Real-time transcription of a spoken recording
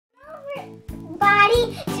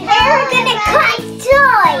everybody. Today we're gonna cut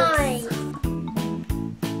toys.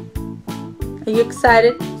 Are you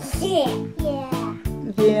excited? Yeah.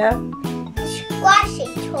 Yeah. Squashy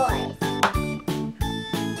toys.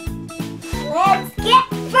 Let's get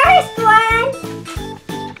first one.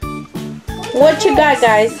 What you got,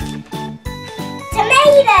 guys?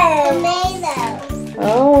 Tomatoes.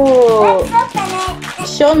 Oh. Let's open it.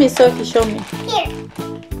 Show me, Sophie, show me. Here.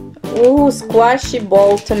 Ooh, squashy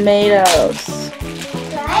ball tomatoes.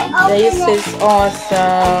 This is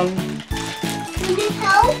awesome. Can you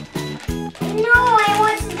help? No, I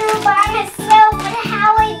want to do it by myself, but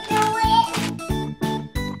how I do it?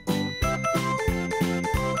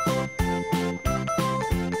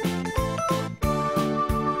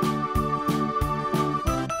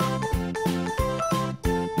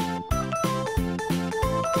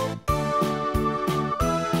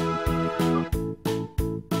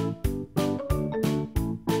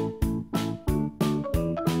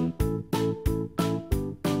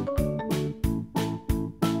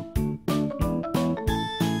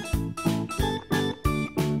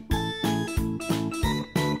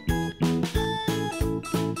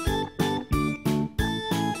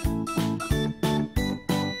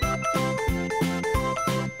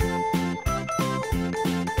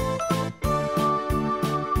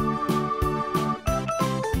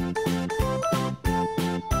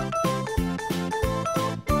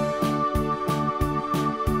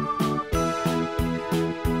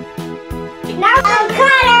 Now we'll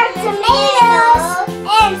cut our tomatoes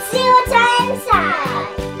and see what's inside.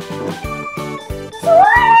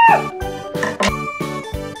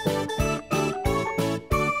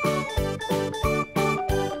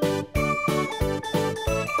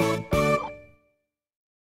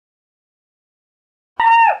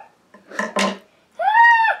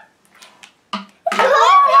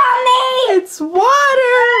 It's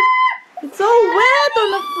water. It's all wet on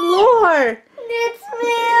the floor. It's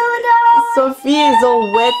beautiful. Sophia is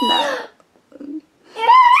all wet now.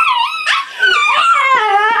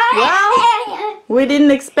 Well, we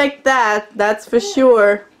didn't expect that. That's for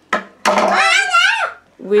sure.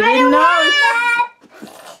 We didn't know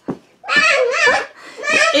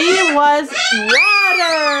it was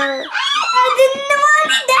water. I didn't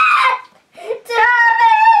want that.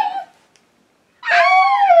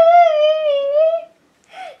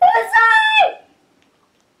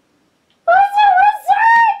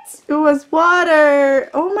 It was water.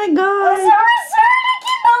 Oh my God. I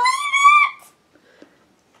can't believe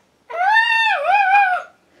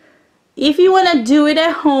it. If you want to do it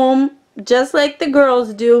at home, just like the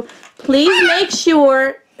girls do, please make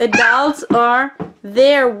sure adults are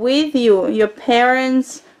there with you. Your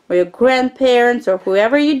parents or your grandparents or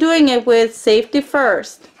whoever you're doing it with, safety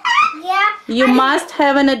first. Yeah. You must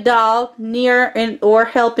have an adult near or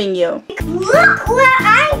helping you. Look what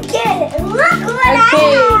I get. Look what I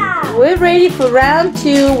have. We're ready for round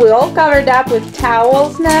 2. We're all covered up with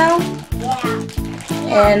towels now. Yeah.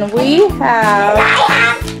 And we have I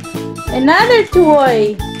have. another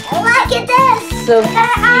toy. Look at this.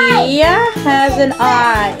 Sophia has an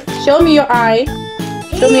eye. Show me your eye.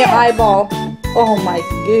 Show me your eyeball. Oh my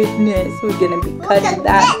goodness, we're gonna be cutting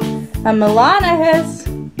that. And Milana has,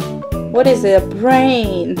 what is it, a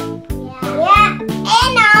brain. Yeah,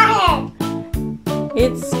 and our head.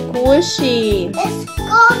 It's squishy. It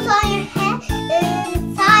goes on your head, and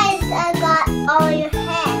inside I got on your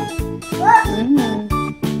head. Look.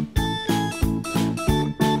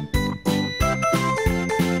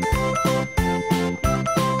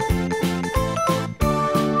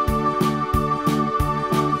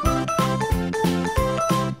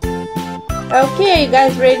 Okay, you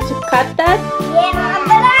guys ready to cut that? Yeah,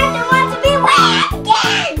 but I don't want to be wet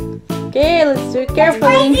again. Okay, let's do it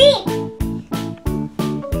carefully.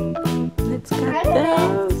 Let's Cut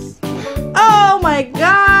those. Oh my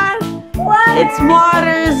God! water. It's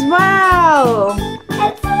water as well.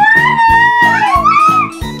 It's water.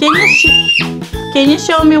 Can you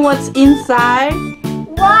show me what's inside?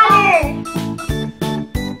 Water.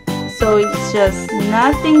 So it's just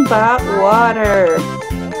nothing but water.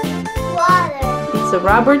 Water. It's a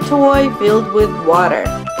rubber toy filled with water.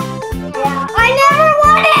 Yeah. I never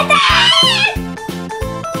wanted that.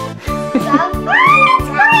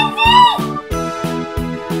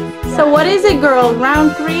 So what is it, girl?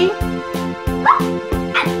 Round 3?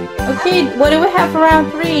 Okay, what do we have for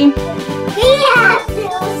round 3? We have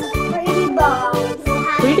those pretty balls.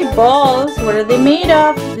 Pretty balls. What are they made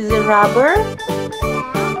of? Is it rubber?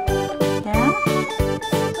 Yeah.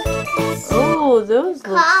 Oh, those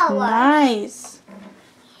look nice.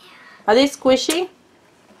 Are they squishy?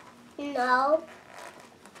 No.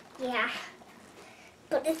 Yeah.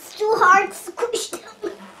 but it's too hard to squish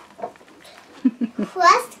them.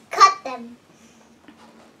 Let's cut them.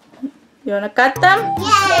 You wanna cut them?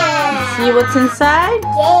 Yeah. See what's inside?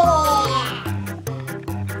 Yeah.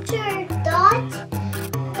 Sure, Dot.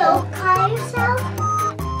 Don't cut yourself.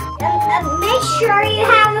 Make sure you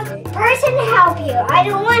have a person to help you. I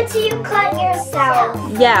don't want you to cut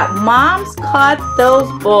yourself. Yeah, Mom's cut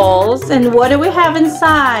those balls, and what do we have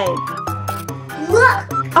inside? Look.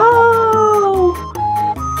 Oh!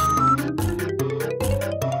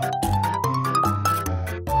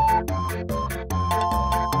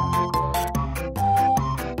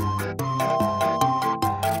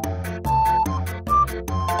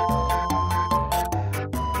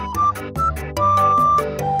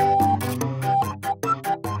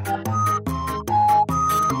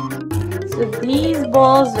 So these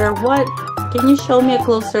balls are what? Can you show me a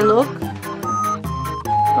closer look?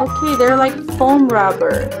 Okay, they're like foam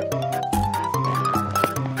rubber.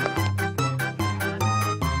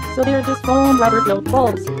 So they're just foam rubber filled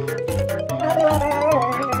balls.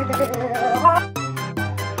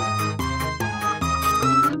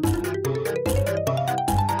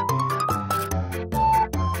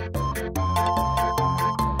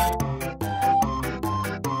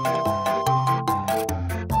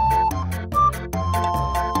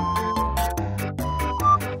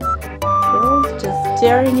 Girls just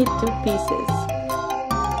tearing it to pieces.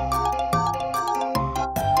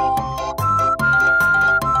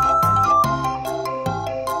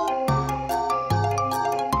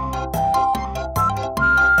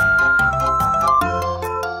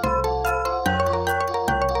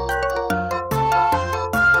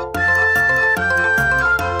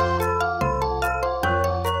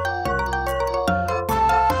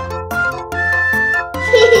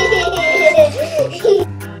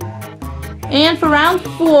 And for round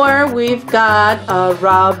 4, we've got a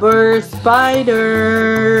rubber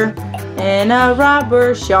spider and a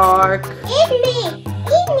rubber shark. Eat me!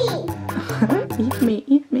 Eat me! Eat me,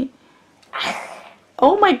 eat me.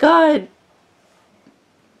 Oh my god!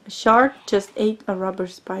 A shark just ate a rubber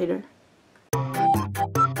spider.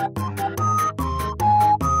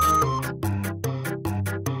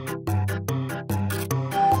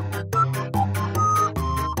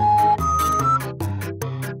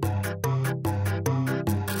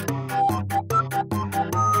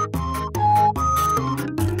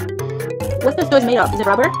 What's this toy made of? Is it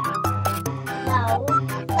rubber? No.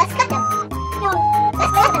 Let's cut them. No.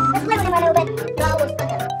 Let's cut them. Let's play with them a little bit. No, let's cut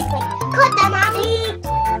them. Wait. Cut them, Mommy!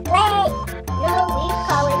 Wait. No, we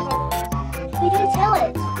calling them. We didn't tell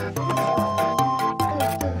it.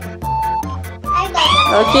 I got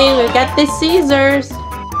them. Okay, we got the scissors.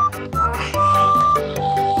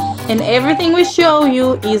 And everything we show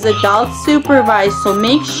you is adult supervised, so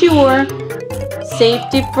make sure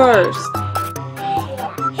safety first.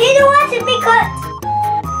 He don't want to be cut.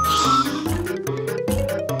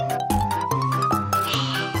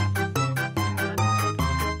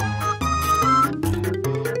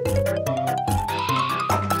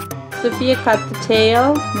 Sofia cut the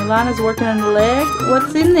tail. Milana's working on the leg.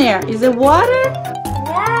 What's in there? Is it water?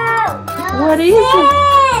 No. What is it?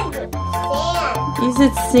 Sand. Is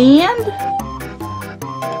it sand?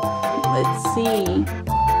 Let's see.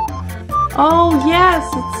 Oh yes,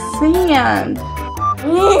 it's sand.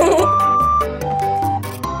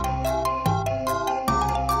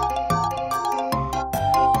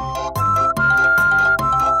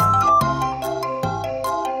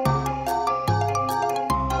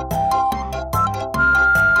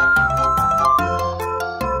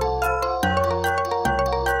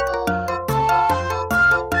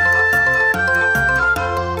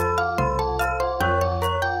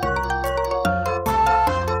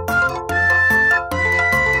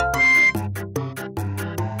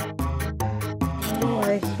 Oh,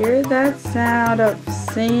 I hear that sound of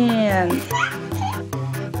sand.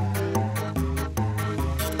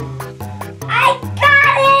 I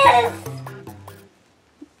got it!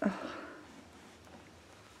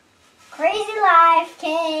 Crazy life,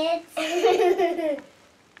 kids.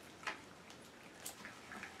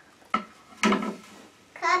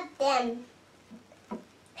 Cut them.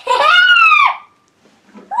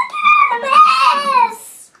 Look at this!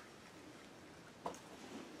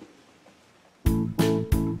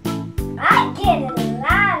 I get a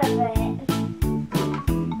lot of it.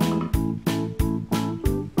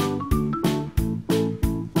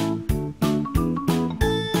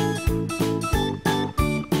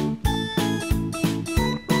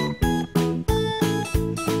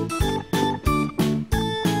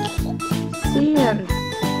 Sand.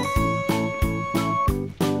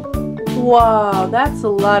 Wow, that's a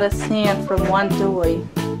lot of sand from one toy.